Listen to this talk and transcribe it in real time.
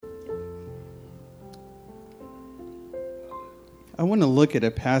I want to look at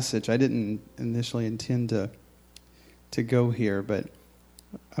a passage. I didn't initially intend to go here, but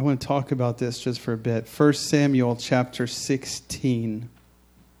I want to talk about this just for a bit. 1 Samuel chapter 16.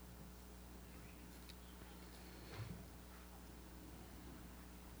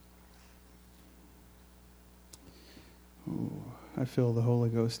 Ooh, I feel the Holy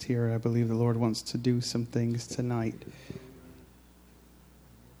Ghost here. I believe the Lord wants to do some things tonight.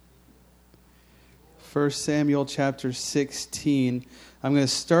 1 Samuel chapter 16. I'm going to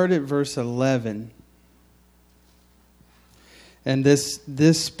start at verse 11. And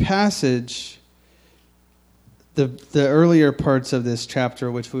this passage, the earlier parts of this chapter,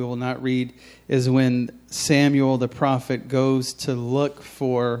 which we will not read, is when Samuel the prophet goes to look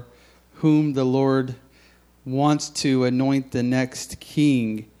for whom the Lord wants to anoint the next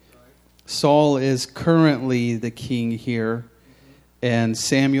king. Saul is currently the king here. And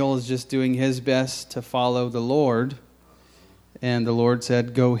Samuel is just doing his best to follow the Lord. And the Lord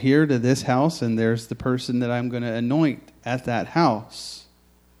said, go here to this house, and there's the person that I'm going to anoint at that house.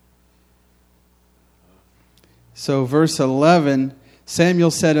 So verse 11,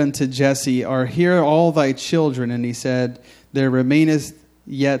 Samuel said unto Jesse, are here all thy children? And he said, there remaineth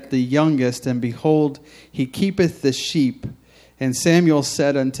yet the youngest, and behold, he keepeth the sheep. And Samuel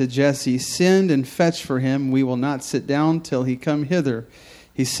said unto Jesse, send and fetch for him. We will not sit down till he come hither.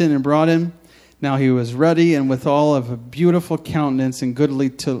 He sent and brought him. Now he was ruddy and withal of a beautiful countenance and goodly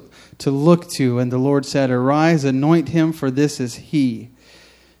to look to. And the Lord said, arise, anoint him, for this is he.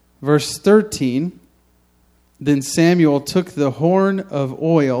 Verse 13, then Samuel took the horn of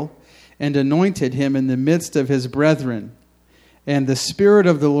oil and anointed him in the midst of his brethren. And the Spirit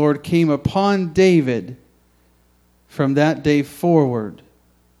of the Lord came upon David from that day forward.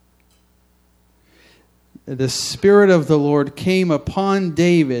 The Spirit of the Lord came upon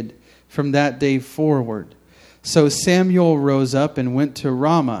David from that day forward. So Samuel rose up and went to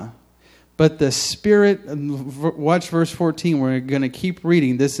Ramah. But the Spirit, watch verse 14, we're going to keep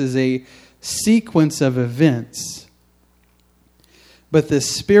reading. This is a sequence of events. But the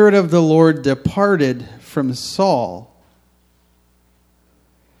Spirit of the Lord departed from Saul.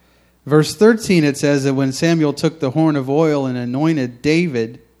 Verse 13, it says that when Samuel took the horn of oil and anointed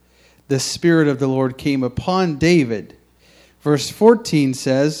David, the Spirit of the Lord came upon David. Verse 14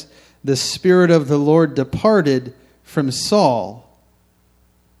 says, the Spirit of the Lord departed from Saul.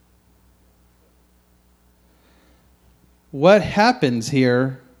 What happens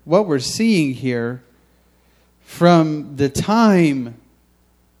here, what we're seeing here, from the time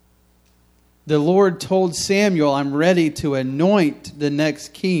the Lord told Samuel, I'm ready to anoint the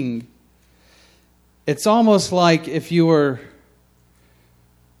next king, it's almost like if you were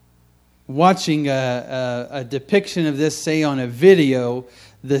watching a depiction of this, say, on a video,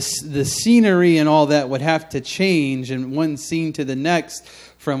 the scenery and all that would have to change in one scene to the next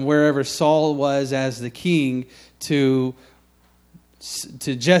from wherever Saul was as the king to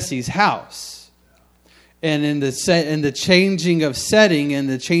Jesse's house. And in the changing of setting and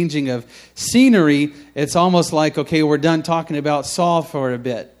the changing of scenery, it's almost like, okay, we're done talking about Saul for a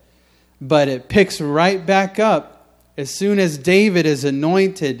bit. But it picks right back up as soon as David is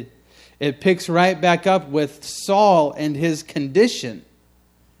anointed. It picks right back up with Saul and his condition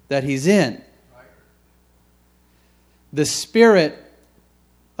that he's in. The Spirit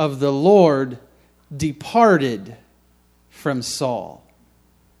of the Lord departed from Saul.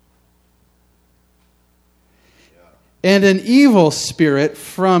 And an evil spirit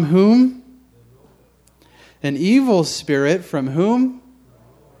from whom? An evil spirit from whom?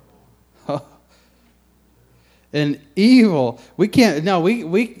 An evil. We can't, no,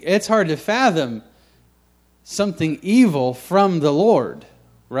 we it's hard to fathom something evil from the Lord,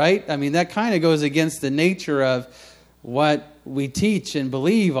 right? I mean, that kind of goes against the nature of what we teach and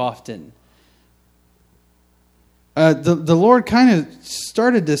believe often. The Lord kind of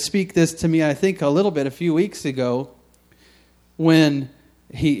started to speak this to me, I think, a few weeks ago, when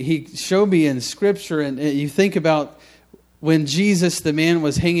he showed me in Scripture, and you think about when Jesus, the man,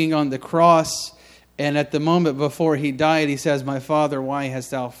 was hanging on the cross, and at the moment before he died, he says, my Father, why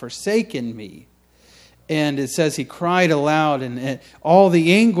hast thou forsaken me? And it says he cried aloud, and all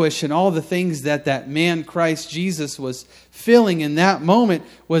the anguish and all the things that man, Christ Jesus, was feeling in that moment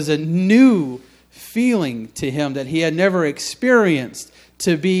was a new feeling to him that he had never experienced,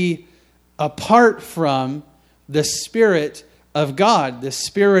 to be apart from the Spirit of God, the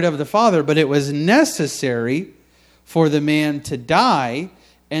Spirit of the Father. But it was necessary for the man to die.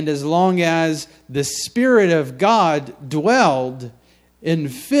 And as long as the Spirit of God dwelled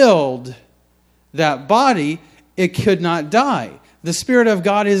and filled that body, it could not die. The Spirit of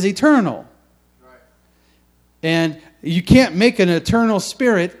God is eternal. Right. And you can't make an eternal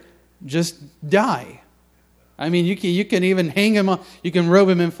spirit just die. I mean, you can even hang him on, you can robe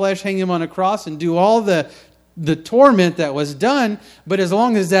him in flesh, hang him on a cross, and do all the torment that was done. But as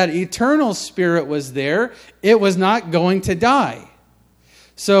long as that eternal spirit was there, it was not going to die.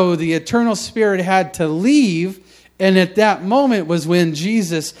 So the eternal spirit had to leave, and at that moment was when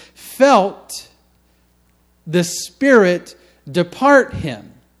Jesus felt the spirit depart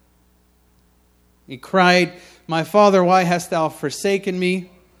him. He cried, "My Father, why hast thou forsaken me?"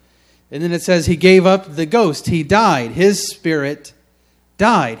 And then it says he gave up the ghost. He died. His spirit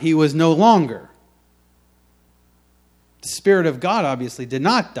died. He was no longer. The Spirit of God obviously did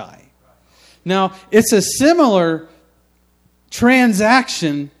not die. Now, it's a similar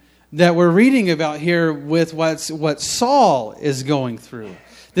transaction that we're reading about here with what Saul is going through.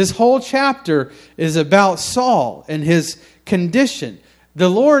 This whole chapter is about Saul and his condition. The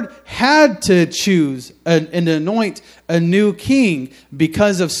Lord had to choose and anoint a new king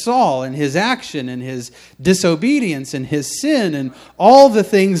because of Saul and his action and his disobedience and his sin and all the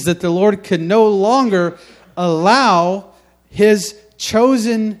things that the Lord could no longer allow his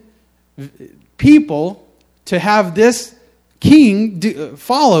chosen people to have this king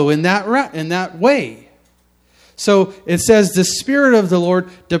follow in that way. So it says the Spirit of the Lord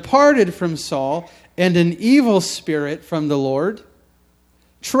departed from Saul, and an evil spirit from the Lord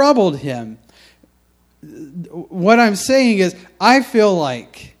troubled him. What I'm saying is, I feel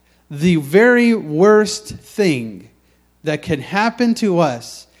like the very worst thing that can happen to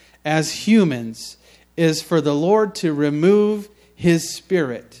us as humans is for the Lord to remove His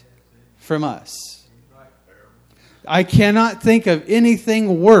Spirit from us. I cannot think of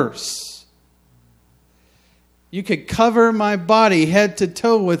anything worse. You could cover my body head to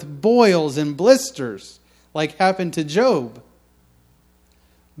toe with boils and blisters, like happened to Job.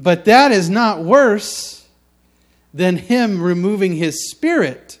 But that is not worse than Him removing His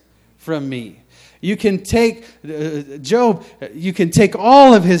Spirit from me. You can take Job, you can take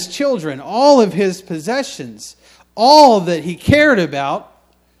all of his children, all of his possessions, all that he cared about,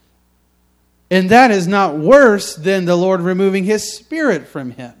 and that is not worse than the Lord removing His Spirit from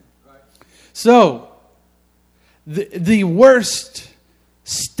him. So, the worst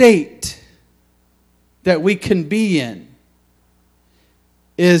state that we can be in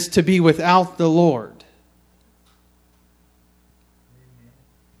is to be without the Lord.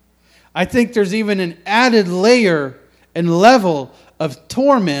 I think there's even an added layer and level of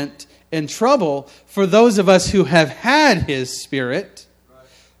torment and trouble for those of us who have had His Spirit,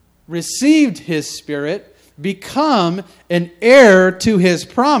 received His Spirit, become an heir to His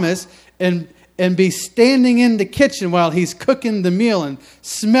promise, and be standing in the kitchen while He's cooking the meal and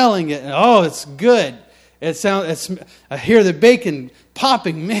smelling it. And, oh, it's good. I hear the bacon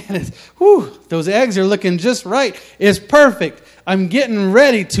popping. Man, those eggs are looking just right. It's perfect. I'm getting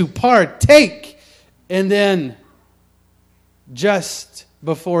ready to partake. And then, just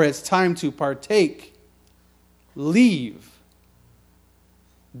before it's time to partake, leave.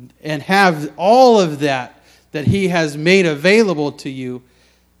 And have all of that He has made available to you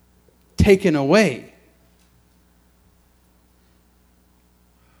taken away.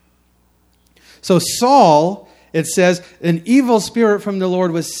 So Saul, it says, an evil spirit from the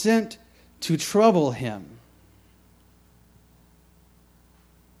Lord was sent to trouble him.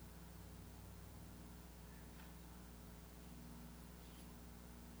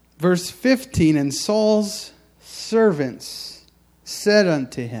 Verse 15, and Saul's servants said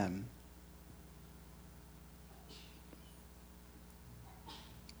unto him,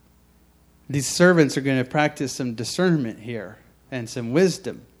 these servants are going to practice some discernment here and some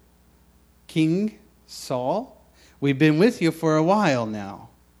wisdom. King Saul, we've been with you for a while now.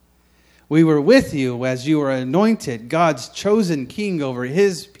 We were with you as you were anointed, God's chosen king over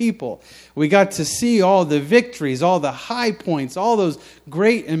His people. We got to see all the victories, all the high points, all those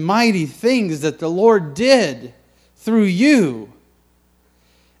great and mighty things that the Lord did through you.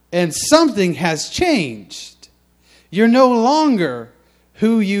 And something has changed. You're no longer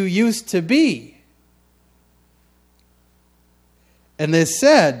who you used to be. And they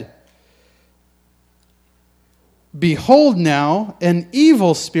said, behold now, an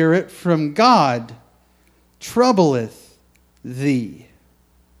evil spirit from God troubleth thee.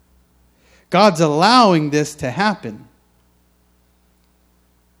 God's allowing this to happen.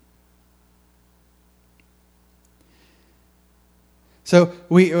 So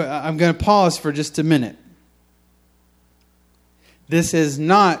I'm going to pause for just a minute. This is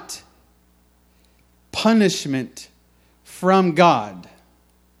not punishment from God.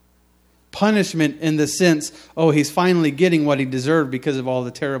 punishment in the sense, oh, he's finally getting what he deserved because of all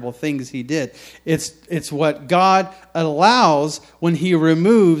the terrible things he did. It's what God allows when he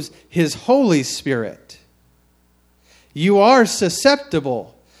removes his Holy Spirit. You are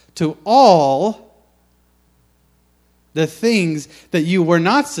susceptible to all the things that you were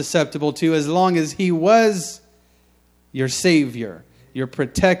not susceptible to as long as he was your Savior, your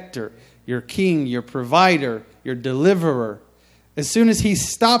protector, your king, your provider, your deliverer. As soon as he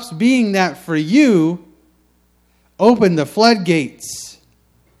stops being that for you, open the floodgates.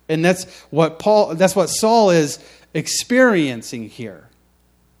 And that's what Saul is experiencing here.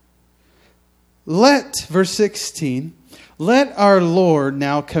 Verse 16, let our Lord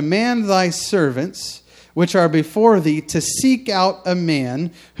now command thy servants, which are before thee, to seek out a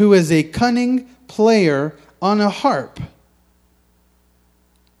man who is a cunning player on a harp.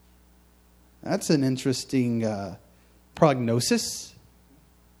 That's an interesting prognosis.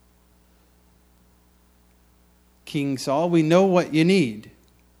 King Saul, we know what you need.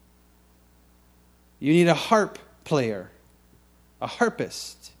 You need a harp player, a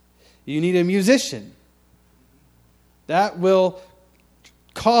harpist. You need a musician. That will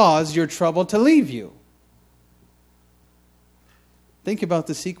cause your trouble to leave you. Think about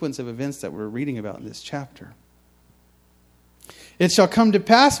the sequence of events that we're reading about in this chapter. It shall come to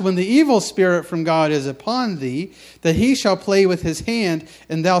pass when the evil spirit from God is upon thee, that he shall play with his hand,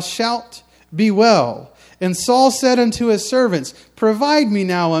 and thou shalt be well. And Saul said unto his servants, provide me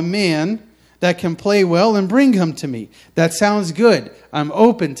now a man that can play well, and bring him to me. That sounds good. I'm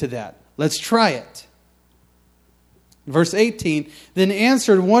open to that. Let's try it. Verse 18, then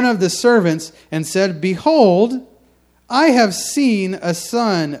answered one of the servants and said, behold, I have seen a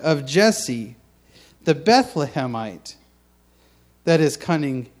son of Jesse, the Bethlehemite, that is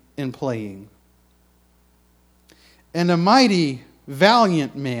cunning in playing, and a mighty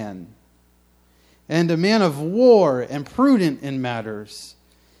valiant man, and a man of war, and prudent in matters,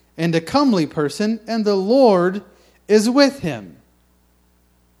 and a comely person, and the Lord is with him.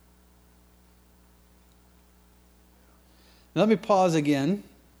 Now let me pause again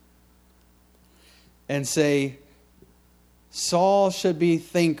and say, Saul should be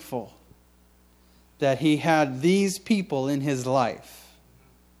thankful that he had these people in his life.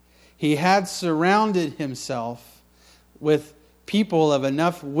 He had surrounded himself with people of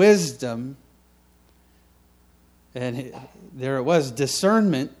enough wisdom, and there it was,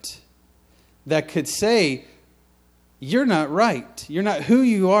 discernment, that could say, you're not right. You're not who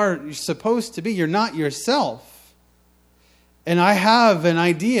you're supposed to be. You're not yourself. And I have an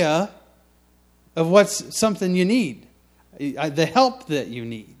idea of what's something you need, the help that you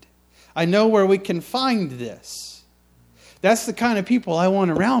need. I know where we can find this. That's the kind of people I want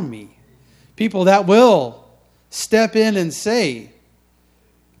around me. People that will step in and say,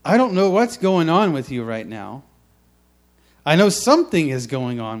 I don't know what's going on with you right now. I know something is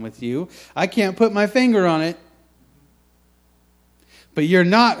going on with you. I can't put my finger on it. But you're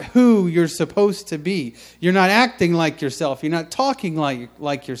not who you're supposed to be. You're not acting like yourself. You're not talking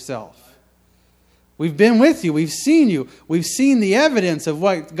like yourself. We've been with you. We've seen you. We've seen the evidence of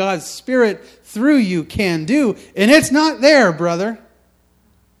what God's Spirit through you can do. And it's not there, brother.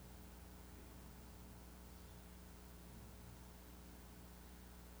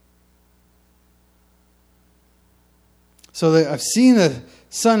 So I've seen the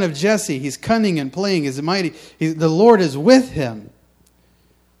son of Jesse. He's cunning and playing. He's mighty. The Lord is with him.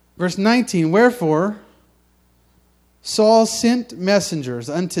 Verse 19, wherefore Saul sent messengers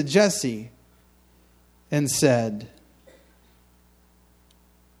unto Jesse and said,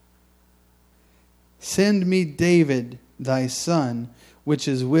 send me David thy son, which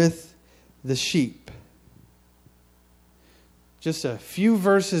is with the sheep. Just a few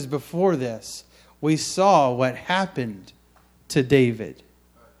verses before this, we saw what happened to David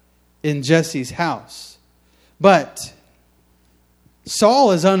in Jesse's house. But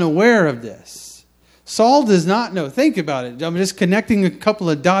Saul is unaware of this. Saul does not know. Think about it. I'm just connecting a couple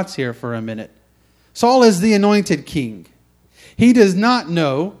of dots here for a minute. Saul is the anointed king. He does not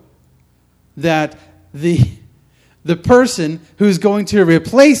know that the person who's going to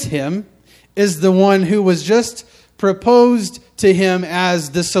replace him is the one who was just proposed to him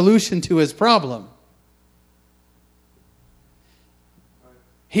as the solution to his problem.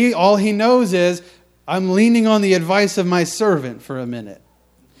 All he knows is, I'm leaning on the advice of my servant for a minute.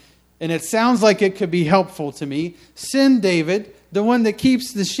 And it sounds like it could be helpful to me. Send David, the one that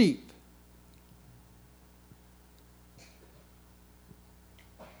keeps the sheep.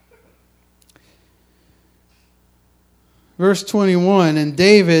 Verse 21, and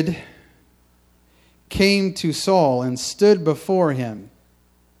David came to Saul and stood before him.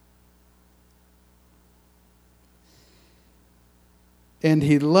 and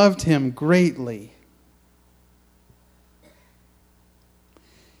he loved him greatly.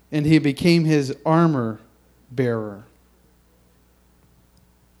 And he became his armor bearer.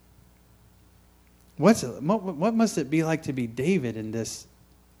 What must it be like to be David in this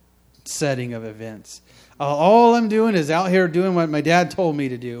setting of events? All I'm doing is out here doing what my dad told me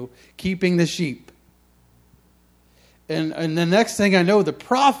to do, keeping the sheep. And the next thing I know, the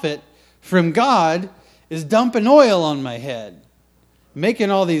prophet from God is dumping oil on my head, making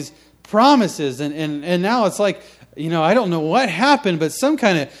all these promises. And now it's like, I don't know what happened, but some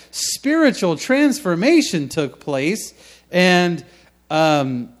kind of spiritual transformation took place. And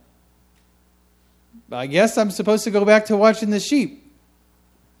I guess I'm supposed to go back to watching the sheep.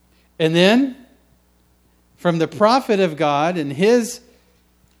 And then, from the prophet of God and his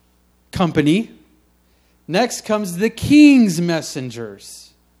company, next comes the king's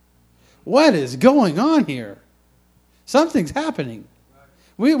messengers. What is going on here? Something's happening.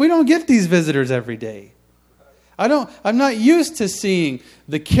 We don't get these visitors every day. I'm not used to seeing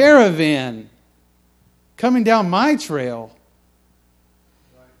the caravan coming down my trail.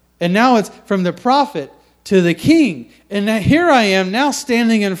 And now it's from the prophet to the king. And here I am now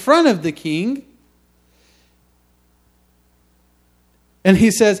standing in front of the king. And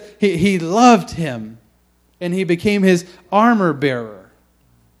he says he loved him. And he became his armor bearer.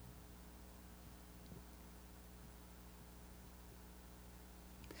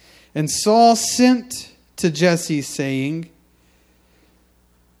 And Saul sent to Jesse, saying,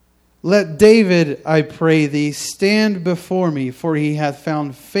 "Let David, I pray thee, stand before me, for he hath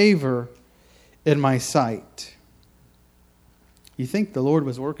found favor in my sight." You think the Lord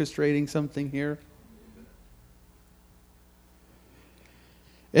was orchestrating something here?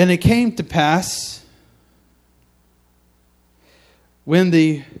 And it came to pass when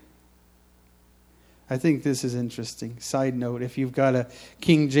I think this is interesting. Side note, if you've got a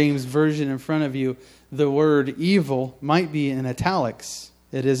King James Version in front of you, the word evil might be in italics.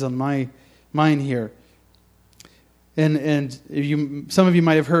 It is on mine here. And some of you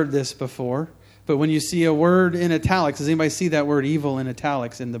might have heard this before, but when you see a word in italics, does anybody see that word evil in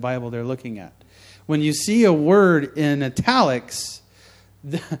italics in the Bible they're looking at? When you see a word in italics,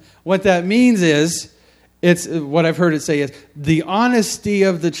 what that means is, it's what I've heard it say is the honesty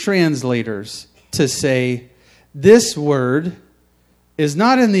of the translators to say this word is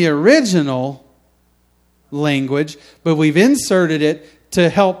not in the original language, but we've inserted it to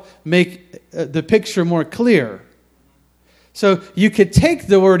help make the picture more clear. So you could take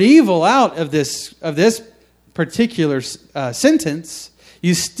the word evil out of this particular sentence.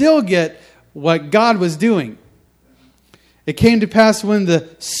 You still get what God was doing. It came to pass when the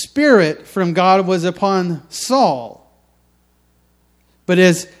Spirit from God was upon Saul. But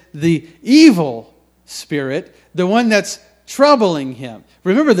as the evil spirit, the one that's troubling him.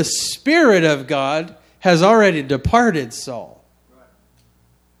 Remember, the Spirit of God has already departed Saul.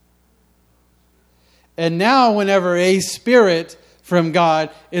 And now whenever a spirit from God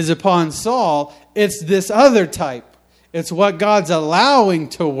is upon Saul, it's this other type. It's what God's allowing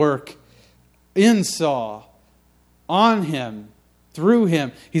to work in Saul, on him, through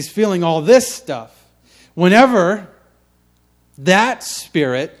him. He's feeling all this stuff. Whenever that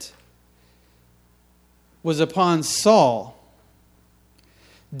spirit was upon Saul,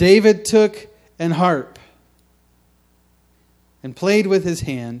 David took an harp and played with his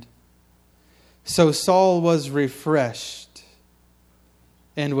hand. So Saul was refreshed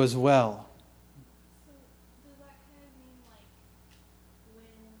and was well. So does that kind of mean like when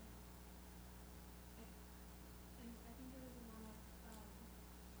I think it was in one of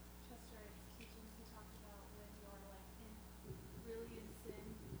Chester's teachings he talked about when you're like really in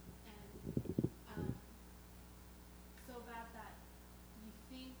sin and so bad that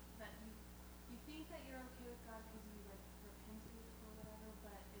you think that you're okay with God because you like repented or whatever,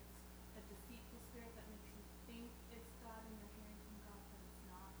 but it's a deceitful spirit that makes you think it's God and you're hearing from God, but it's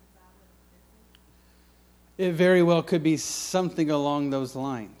not. Is that what this is? It very well could be something along those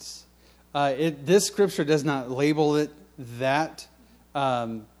lines. This scripture does not label it that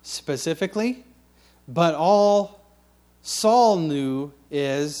specifically, but all Saul knew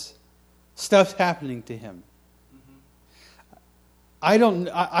is stuff's happening to him. I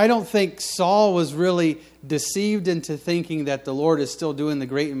don't think Saul was really deceived into thinking that the Lord is still doing the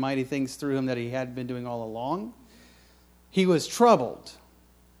great and mighty things through him that he had been doing all along. He was troubled.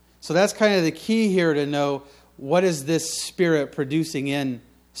 So that's kind of the key here to know, what is this spirit producing in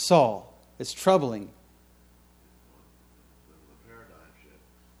Saul? It's troubling. The paradigm shift.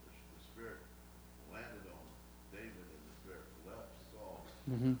 The spirit landed on David and the spirit left Saul.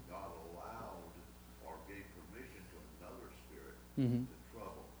 Mm-hmm. God allowed or gave permission to another spirit Mm-hmm. that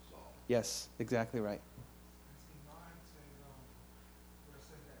troubled Saul. Yes, exactly right.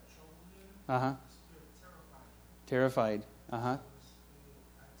 Uh-huh. Terrified. Uh-huh.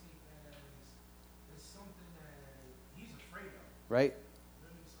 Right.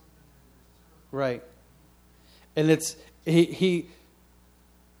 Right. And it's he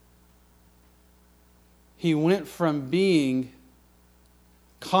went from being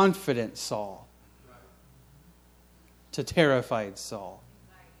confident Saul to terrified Saul.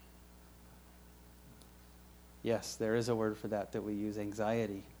 Yes, there is a word for that we use,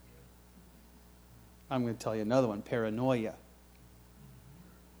 anxiety. I'm going to tell you another one, paranoia.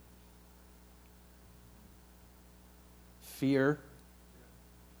 Fear.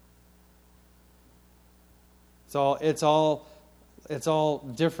 It's all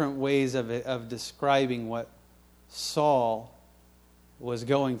different ways of describing what Saul was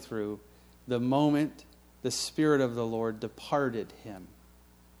going through the moment the Spirit of the Lord departed him.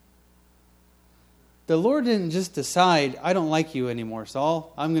 The Lord didn't just decide, I don't like you anymore,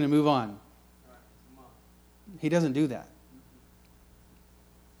 Saul. I'm going to move on. He doesn't do that.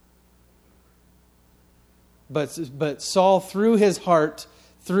 But Saul, through his heart,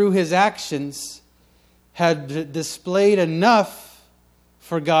 through his actions, had displayed enough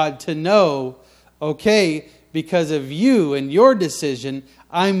for God to know, okay, because of you and your decision,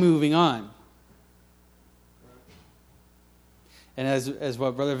 I'm moving on. And as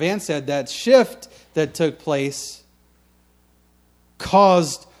what Brother Van said, that shift that took place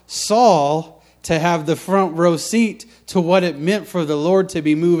caused Saul to have the front row seat to what it meant for the Lord to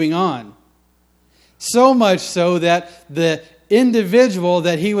be moving on. So much so that the individual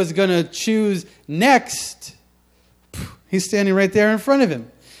that he was going to choose next, he's standing right there in front of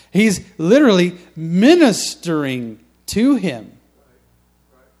him. He's literally ministering to him.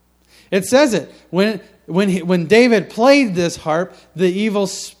 It says it. When David played this harp, the evil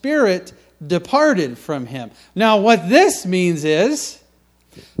spirit departed from him. Now what this means is,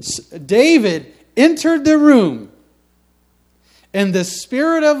 David entered the room, and the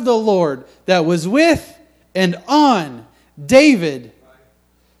Spirit of the Lord that was with and on David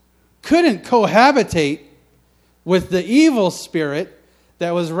couldn't cohabitate with the evil spirit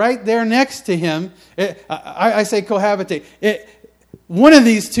that was right there next to him. I say cohabitate. One of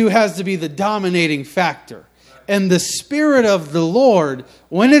these two has to be the dominating factor. And the Spirit of the Lord,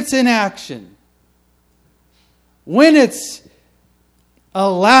 when it's in action, when it's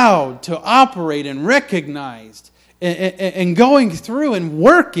allowed to operate and recognized and going through and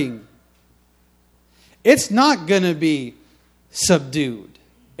working, it's not going to be subdued.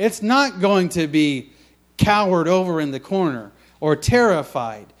 It's not going to be cowered over in the corner or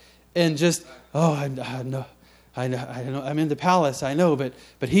terrified and just, I know, I'm in the palace, I know, but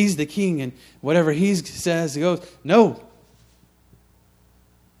he's the king and whatever he says goes. No.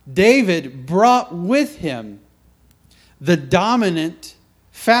 David brought with him the dominant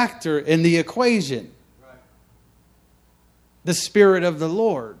factor in the equation. The Spirit of the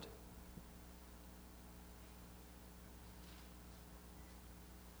Lord.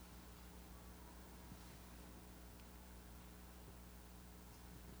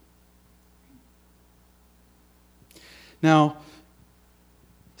 Now,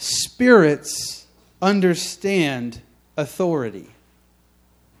 spirits understand authority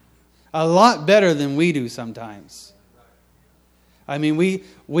a lot better than we do sometimes. I mean,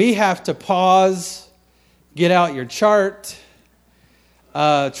 we have to pause, get out your chart,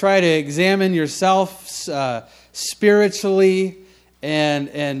 try to examine yourself spiritually,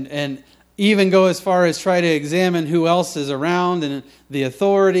 and even go as far as try to examine who else is around and the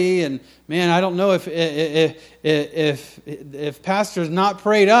authority. And man, I don't know if pastor's not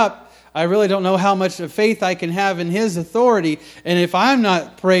prayed up, I really don't know how much faith I can have in his authority. And if I'm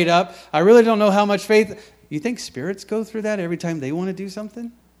not prayed up, I really don't know how much faith. You think spirits go through that every time they want to do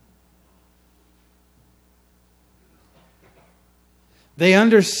something? They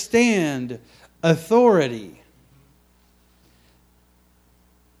understand authority.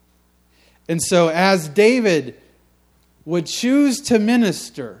 And so as David would choose to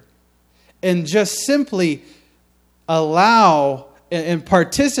minister and just simply allow and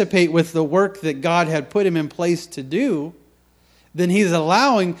participate with the work that God had put him in place to do, then he's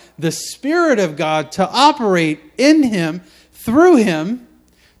allowing the Spirit of God to operate in him, through him,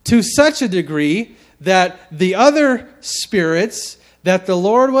 to such a degree that the other spirits that the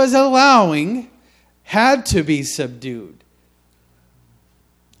Lord was allowing had to be subdued.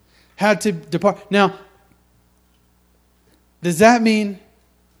 Had to depart. Now, does that mean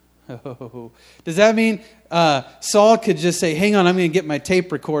Saul could just say, hang on, I'm going to get my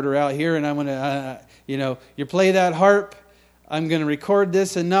tape recorder out here and I'm going to, you play that harp. I'm going to record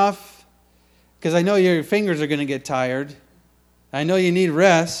this enough because I know your fingers are going to get tired. I know you need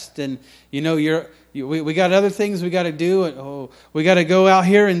rest, and you know we got other things we got to do. And, we got to go out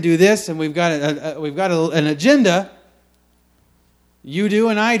here and do this, and we've got an agenda. You do,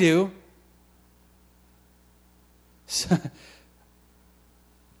 and I do. So,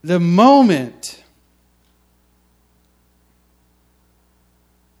 the moment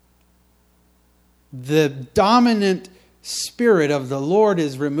the dominant Spirit of the Lord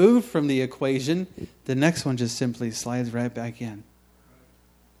is removed from the equation, the next one just simply slides right back in.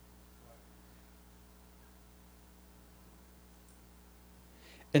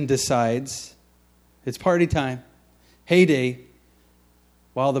 And decides it's party time, heyday,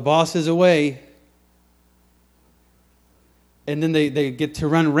 while the boss is away. And then they get to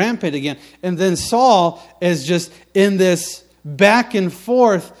run rampant again. And then Saul is just in this back and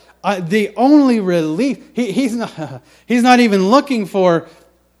forth. The only relief, he's not even looking for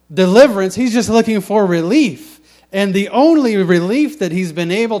deliverance. He's just looking for relief. And the only relief that he's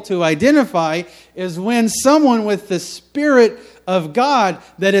been able to identify is when someone with the Spirit of God,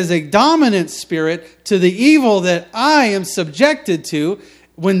 that is a dominant spirit to the evil that I am subjected to,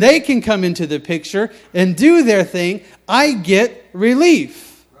 when they can come into the picture and do their thing, I get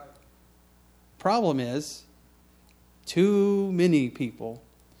relief. Right. Problem is, too many people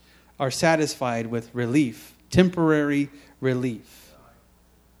are satisfied with relief, temporary relief.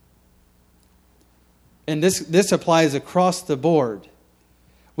 And this applies across the board.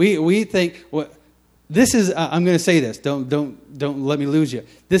 We think this is. I'm going to say this. Don't let me lose you.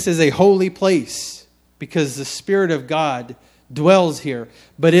 This is a holy place because the Spirit of God dwells here.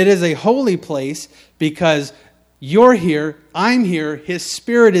 But it is a holy place because you're here, I'm here, His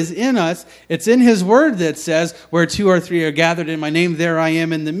Spirit is in us. It's in His Word that says, where 2 or 3 are gathered in my name, there I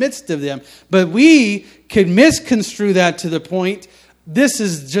am in the midst of them. But we could misconstrue that to the point, this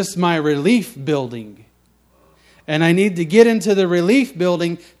is just my relief building. And I need to get into the relief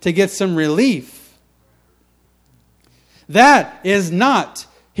building to get some relief. That is not,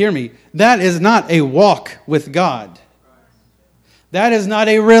 hear me, that is not a walk with God. That is not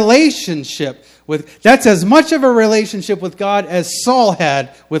a relationship with, that's as much of a relationship with God as Saul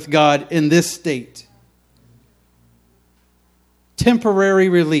had with God in this state. Temporary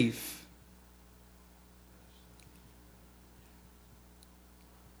relief.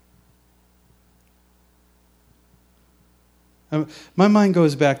 My mind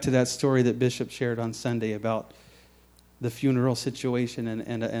goes back to that story that Bishop shared on Sunday about the funeral situation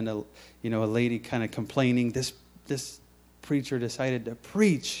and a lady kind of complaining. This preacher decided to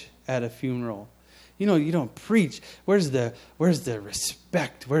preach at a funeral. You know, you don't preach. Where's the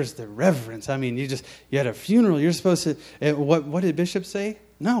respect? Where's the reverence? I mean, you had a funeral. You're supposed to. What did Bishop say?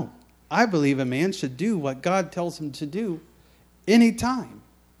 No, I believe a man should do what God tells him to do, anytime,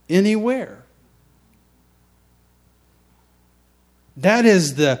 anywhere. That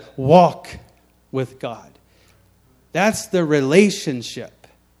is the walk with God. That's the relationship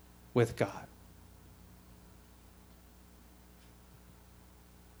with God.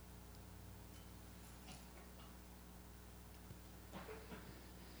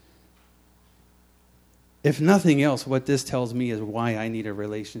 If nothing else, what this tells me is why I need a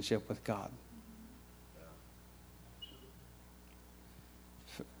relationship with God.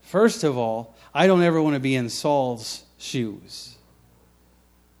 First of all, I don't ever want to be in Saul's shoes.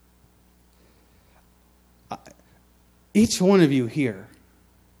 Each one of you here,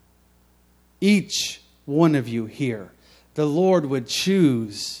 the Lord would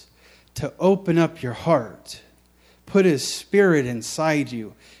choose to open up your heart, put His Spirit inside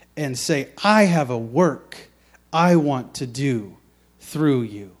you, and say, I have a work I want to do through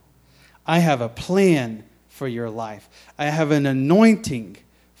you. I have a plan for your life. I have an anointing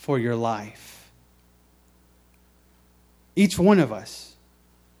for your life. Each one of us.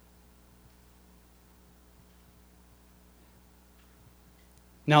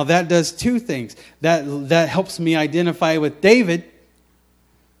 Now that does two things. That helps me identify with David.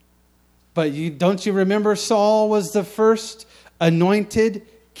 But don't you remember Saul was the first anointed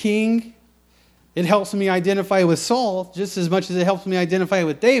king? It helps me identify with Saul just as much as it helps me identify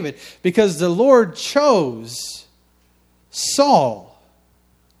with David, because the Lord chose Saul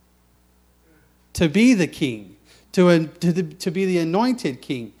to be the king, to be the anointed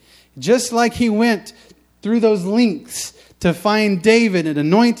king. Just like He went through those lengths to find David and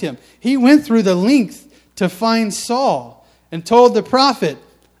anoint him, He went through the length to find Saul and told the prophet,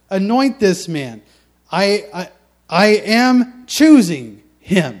 anoint this man. I am choosing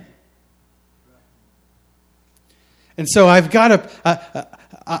him. And so I've got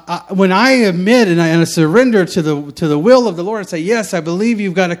when I admit and I surrender to the will of the Lord and say, yes, I believe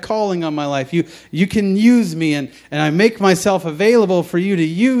you've got a calling on my life. You can use me, and I make myself available for you to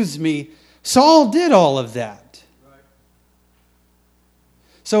use me. Saul did all of that.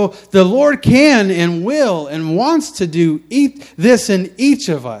 So the Lord can and will and wants to do this in each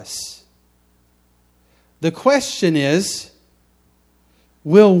of us. The question is,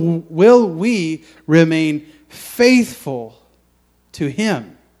 will we remain faithful to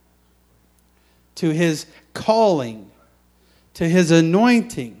Him, to His calling, to His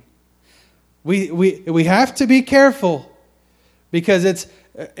anointing? We have to be careful, because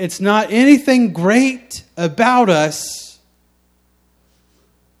it's not anything great about us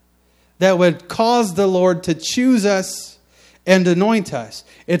that would cause the Lord to choose us and anoint us.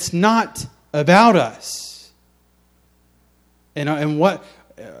 It's not about us. And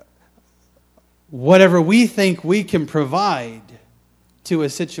whatever we think we can provide to a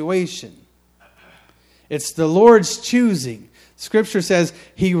situation. It's the Lord's choosing. Scripture says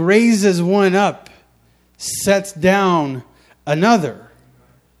He raises one up, sets down another.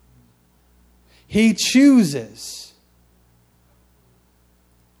 He chooses.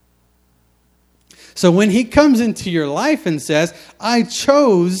 So when He comes into your life and says, I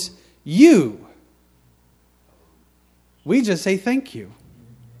chose you, we just say thank you.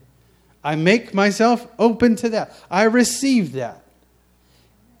 I make myself open to that. I receive that.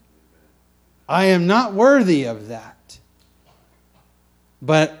 I am not worthy of that.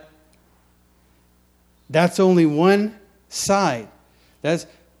 But that's only one side. I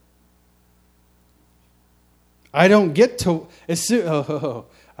don't get to.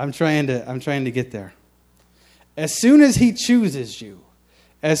 I'm trying to get there. As soon as He chooses you,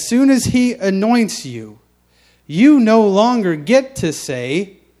 as soon as He anoints you, you no longer get to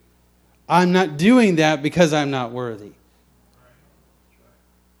say, I'm not doing that because I'm not worthy.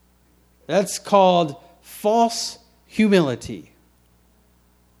 That's called false humility.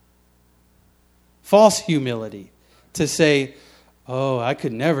 False humility. To say, oh, I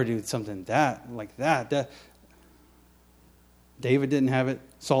could never do something like that. David didn't have it.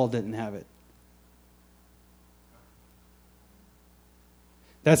 Saul didn't have it.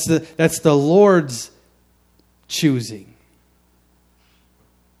 That's the Lord's choosing.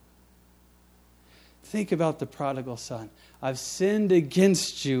 Think about the prodigal son. I've sinned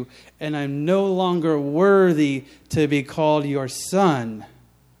against you, and I'm no longer worthy to be called your son.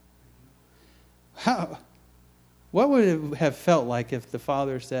 What would it have felt like if the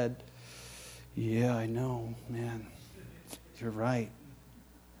father said, yeah, I know, man, you're right.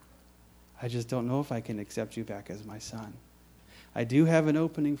 I just don't know if I can accept you back as my son. I do have an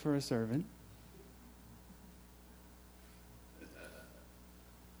opening for a servant.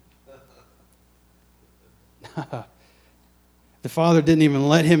 The father didn't even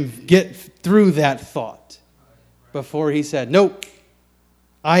let him get through that thought before he said, nope,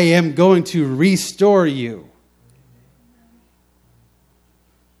 I am going to restore you.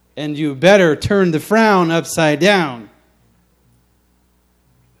 And you better turn the frown upside down.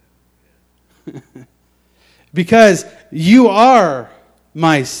 Because you are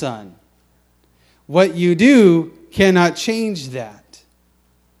my son. What you do cannot change that.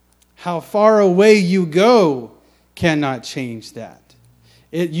 How far away you go cannot change that.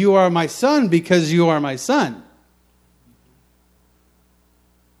 You are my son because you are my son.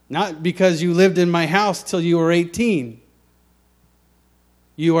 Not because you lived in my house till you were 18.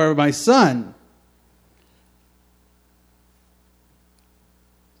 You are my son.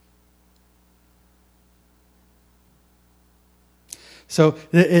 So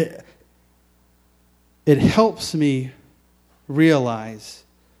it helps me realize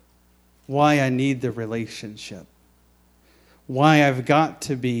why I need the relationship. Why I've got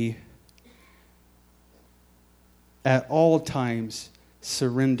to be at all times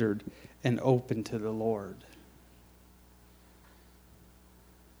surrendered and open to the Lord.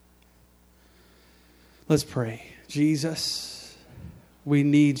 Let's pray. Jesus, we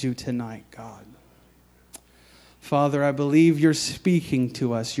need you tonight, God. Father, I believe you're speaking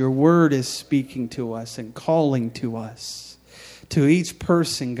to us. Your word is speaking to us and calling to us. To each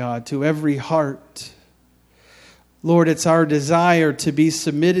person, God, to every heart. Lord, it's our desire to be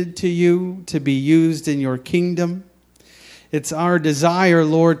submitted to you, to be used in your kingdom. It's our desire,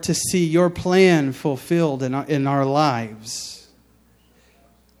 Lord, to see your plan fulfilled in our lives.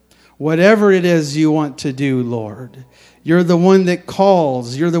 Whatever it is you want to do, Lord, you're the one that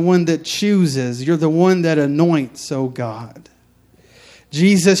calls. You're the one that chooses. You're the one that anoints, oh God.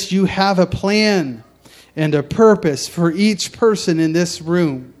 Jesus, you have a plan and a purpose for each person in this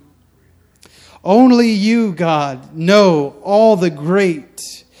room. Only you, God, know all the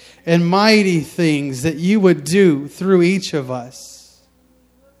great and mighty things that you would do through each of us.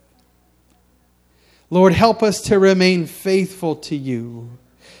 Lord, help us to remain faithful to you,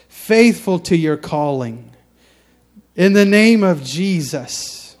 faithful to your calling. In the name of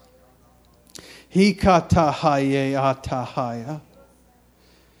Jesus. Hikatahaye atahaya.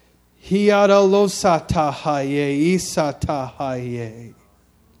 Hiaralosatahaye isatahaye.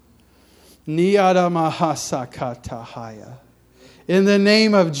 Niaramahasakatahaya. In the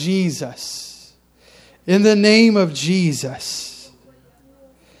name of Jesus. In the name of Jesus.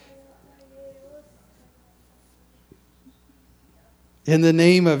 In the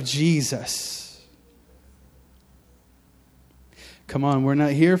name of Jesus. Come on, we're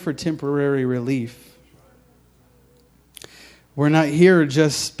not here for temporary relief. We're not here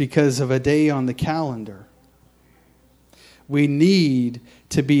just because of a day on the calendar. We need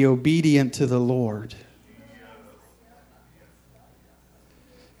to be obedient to the Lord.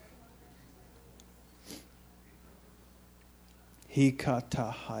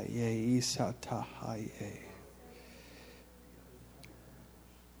 Hikatahaye isatahaye.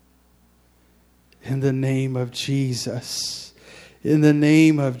 In the name of Jesus. In the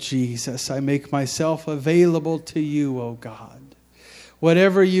name of Jesus, I make myself available to you, O God.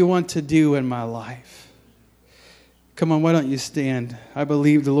 Whatever you want to do in my life. Come on, why don't you stand? I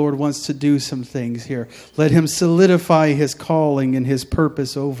believe the Lord wants to do some things here. Let Him solidify His calling and His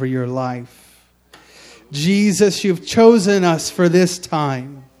purpose over your life. Jesus, you've chosen us for this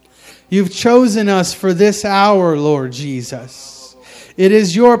time. You've chosen us for this hour, Lord Jesus. It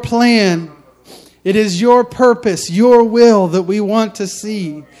is your plan. It is your purpose, your will that we want to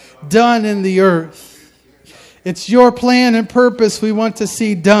see done in the earth. It's your plan and purpose we want to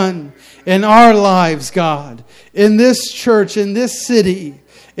see done in our lives, God. In this church, in this city,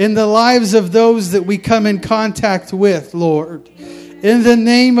 in the lives of those that we come in contact with, Lord. In the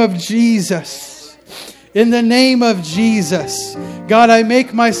name of Jesus. In the name of Jesus. God, I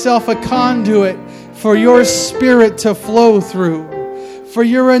make myself a conduit for your Spirit to flow through. For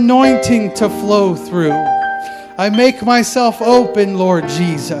your anointing to flow through. I make myself open, Lord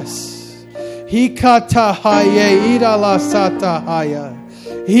Jesus. Hikatahaye idalasatahaya.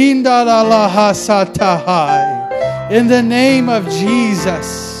 Hindalalahasatahai. In the name of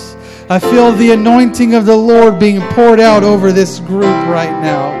Jesus. I feel the anointing of the Lord being poured out over this group right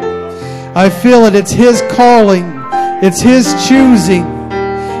now. I feel it. It's His calling. It's His choosing.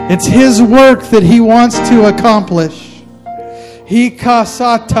 It's His work that He wants to accomplish.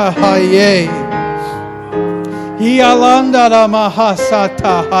 Hikasatahaye.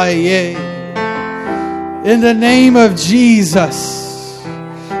 Hialandaramahasatahaye. In the name of Jesus.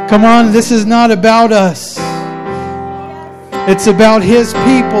 Come on, this is not about us. It's about His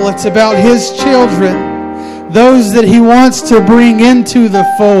people. It's about His children. Those that He wants to bring into the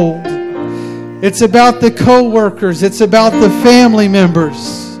fold. It's about the co-workers. It's about the family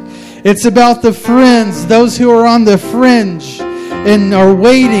members. It's about the friends, those who are on the fringe and are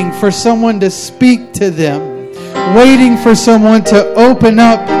waiting for someone to speak to them. Waiting for someone to open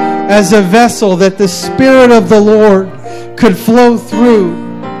up as a vessel that the Spirit of the Lord could flow through.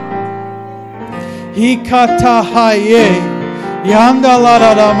 Hikatahaye.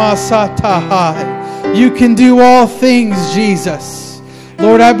 Yandalararamasatahai. You can do all things, Jesus.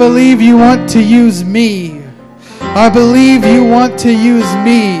 Lord, I believe you want to use me. I believe you want to use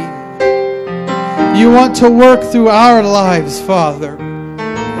me. You want to work through our lives, Father.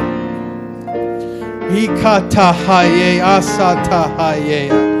 Hikatahaye asatahaye.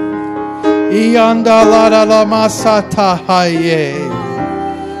 Iyandalararamasatahaye.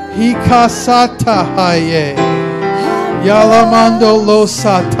 Hikasatahaye. Yalamando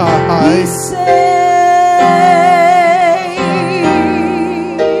losatahaye.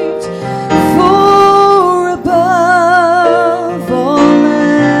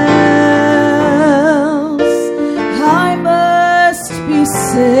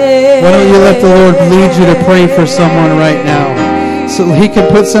 Why don't you let the Lord lead you to pray for someone right now? So He can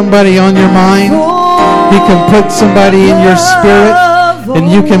put somebody on your mind. He can put somebody in your spirit. And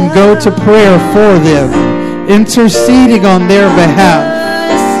you can go to prayer for them, interceding on their behalf.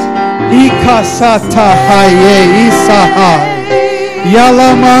 Ikasatahaye isahai.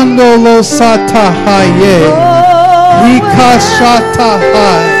 Yalamando lo satahaye.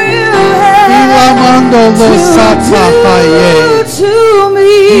 Ikashatahai. Ilamando lo satahaye.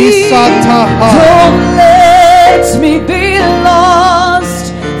 Don't let me be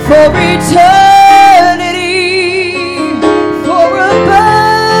lost for eternity, for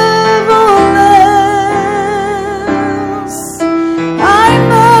above all else I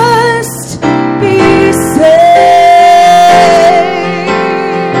must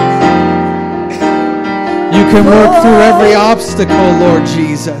can work through every obstacle, Lord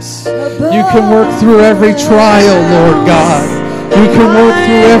Jesus. You can work through every trial, Lord God. You can work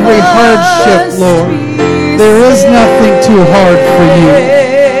through every hardship, Lord. There is nothing too hard for you.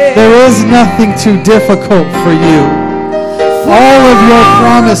 There is nothing too difficult for you. All of your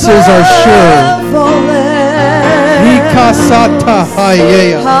promises are sure.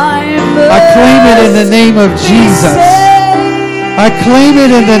 I claim it in the name of Jesus. I claim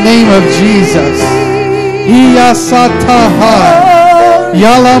it in the name of Jesus. Iyasatahai.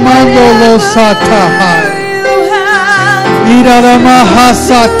 Yalamando lo satahai.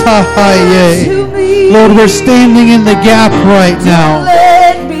 Idaramahasatahaye. Lord, we're standing in the gap right now.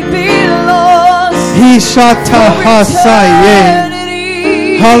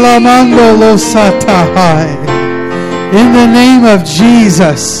 Ishatahasaye. Halamando lo satahai. In the name of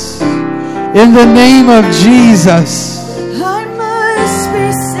Jesus. In the name of Jesus. I must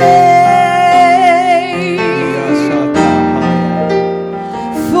be saved.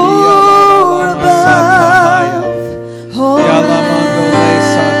 For above all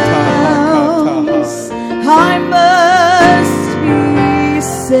else, I must be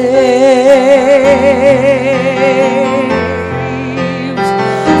saved.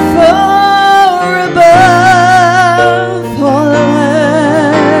 For above all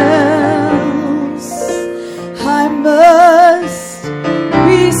else, I must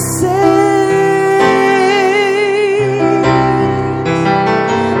be saved.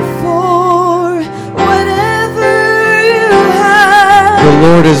 For whatever you have The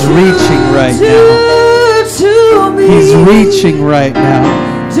Lord is reaching right now. to me, He's reaching right now.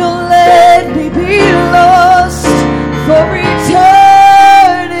 don't let me be lost for eternity.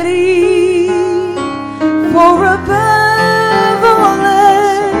 For above all else,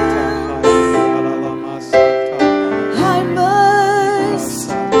 I must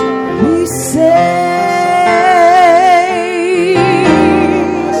be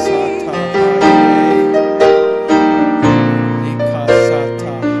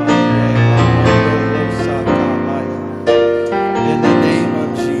In the name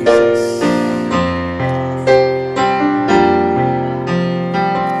of Jesus.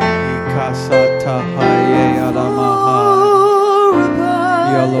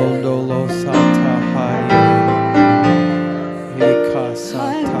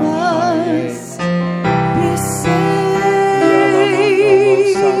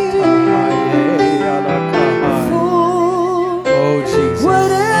 Oh Jesus.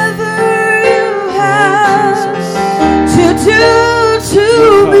 whatever you Oh have Jesus. to do to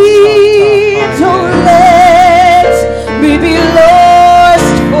me, don't let me be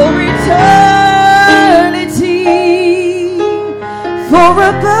lost for eternity. For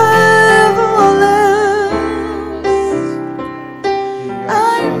above all else, I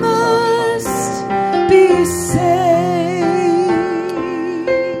must be saved.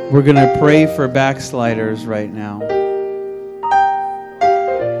 We're going to pray for backsliders right now.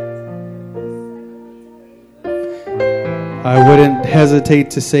 I wouldn't hesitate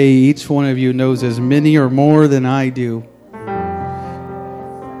to say each one of you knows as many or more than I do.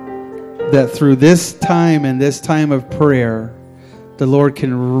 That through this time and this time of prayer, the Lord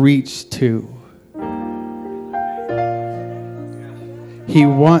can reach to.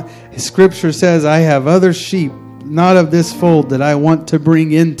 Scripture says, I have other sheep, not of this fold, that I want to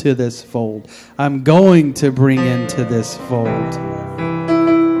bring into this fold. I'm going to bring into this fold.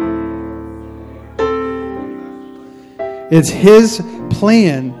 It's His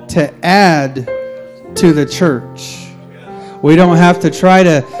plan to add to the church. We don't have to try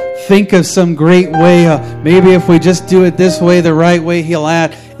to think of some great way. Maybe if we just do it this way, the right way, He'll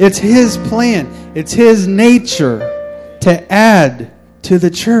add. It's His plan. It's His nature to add to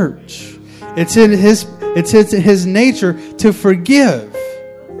the church. It's in His nature to forgive.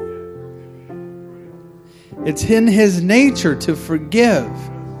 It's in His nature to forgive.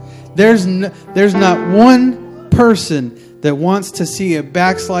 There's not one person that wants to see a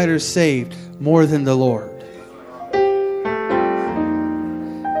backslider saved more than the Lord.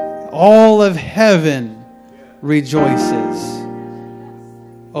 All of heaven rejoices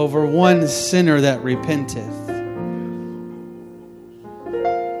over one sinner that repenteth.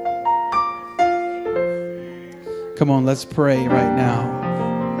 Come on, let's pray right now.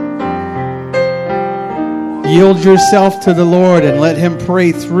 Yield yourself to the Lord and let Him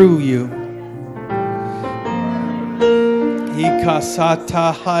pray through you.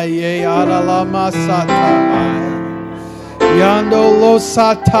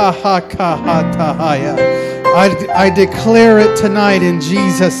 I declare it tonight in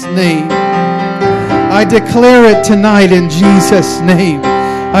Jesus' name. I declare it tonight in Jesus' name.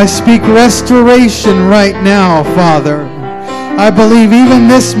 I speak restoration right now, Father. I believe even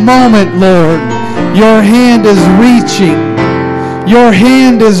this moment, Lord, your hand is reaching. Your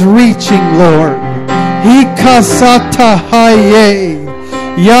hand is reaching, Lord. Hikasatahaye,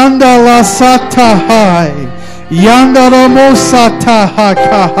 yandala satahai, yandaromo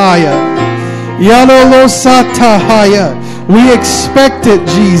satahakahaya, yalolo satahaya. We expect it,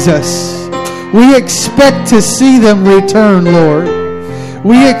 Jesus. We expect to see them return, Lord.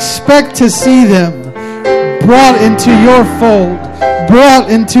 We expect to see them brought into your fold, brought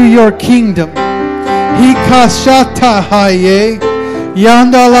into your kingdom. Hikashatahaye,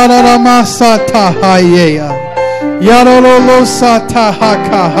 yandalararamasatahaye,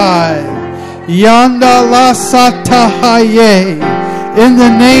 yarololosatahakahai, yandalasatahaye. In the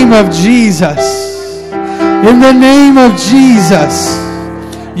name of Jesus. In the name of Jesus.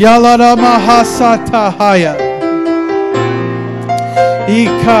 Yalaramahasatahaya.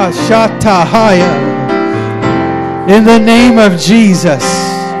 Ikashatahaya. In the name of Jesus.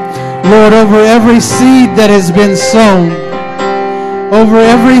 Lord, over every seed that has been sown, over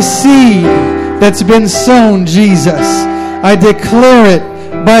every seed that's been sown, Jesus, I declare it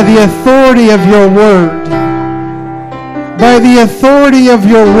by the authority of your word. By the authority of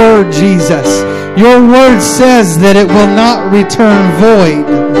your word, Jesus. Your word says that it will not return void.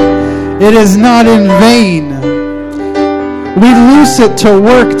 It is not in vain. We loose it to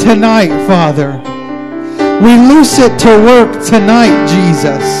work tonight, Father. We loose it to work tonight,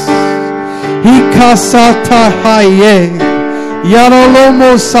 Jesus. Hikasatahaye,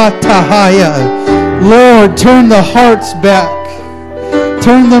 yarolomo satahaya. Lord, turn the hearts back.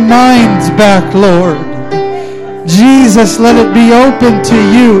 Turn the minds back, Lord. Jesus, let it be open to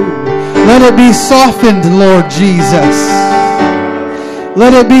you. Let it be softened, Lord Jesus.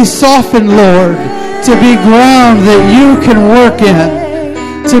 Let it be softened, Lord, to be ground that you can work in.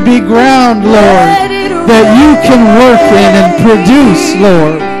 To be ground, Lord, that you can work in and produce,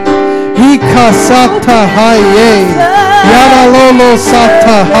 Lord. Hikasatahaye, yaralolo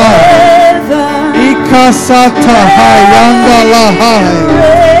satahai, ikasatahai, yandalahai.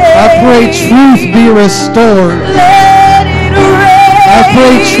 I pray truth be restored. I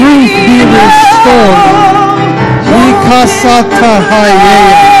pray truth be restored. Ikasatahaye.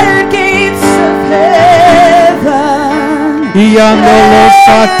 Iyandolo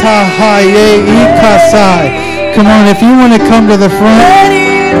satahaye ikasai. Come on, if you want to come to the front,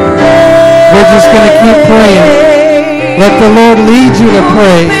 we're just going to keep praying. Let the Lord lead you to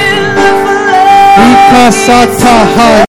pray. Ikasatahaye.